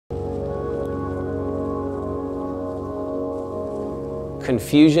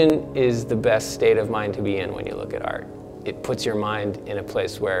Confusion is the best state of mind to be in when you look at art. It puts your mind in a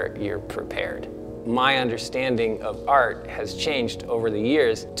place where you're prepared. My understanding of art has changed over the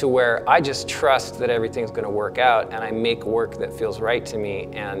years to where I just trust that everything's going to work out, and I make work that feels right to me,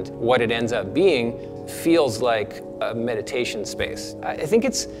 and what it ends up being feels like a meditation space. I think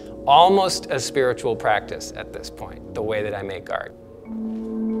it's almost a spiritual practice at this point, the way that I make art.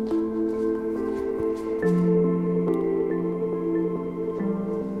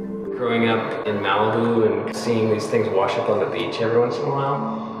 Growing up in Malibu and seeing these things wash up on the beach every once in a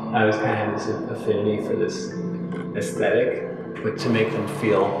while, I always kind of had this affinity for this aesthetic, but to make them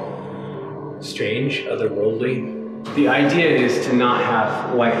feel strange, otherworldly. The idea is to not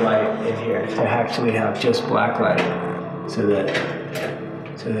have white light in here, to actually have just black light, so that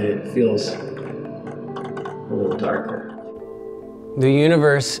it feels a little darker. The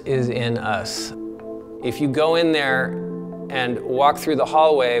universe is in us. If you go in there and walk through the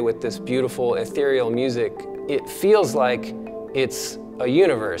hallway with this beautiful ethereal music, it feels like it's a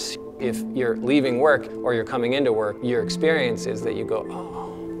universe. If you're leaving work or you're coming into work, your experience is that you go,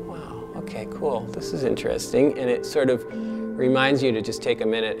 oh, wow, okay, cool, this is interesting. And it sort of reminds you to just take a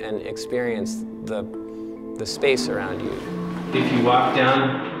minute and experience the space around you. If you walk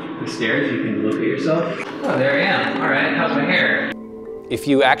down the stairs, you can look at yourself. Oh, there I am. All right, how's my hair? If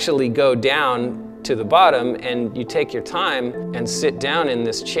you actually go down to the bottom and you take your time and sit down in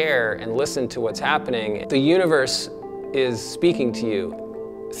this chair and listen to what's happening, the universe is speaking to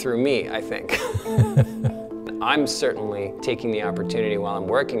you through me, I think. I'm certainly taking the opportunity while I'm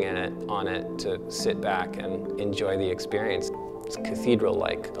working on it to sit back and enjoy the experience. It's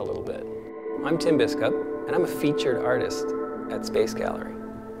cathedral-like a little bit. I'm Biskup, and I'm a featured artist at Space Gallery.